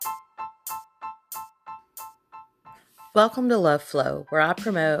Welcome to Love Flow, where I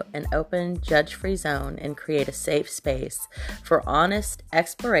promote an open, judge-free zone and create a safe space for honest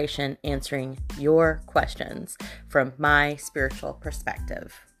exploration answering your questions from my spiritual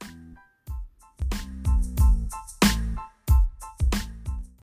perspective.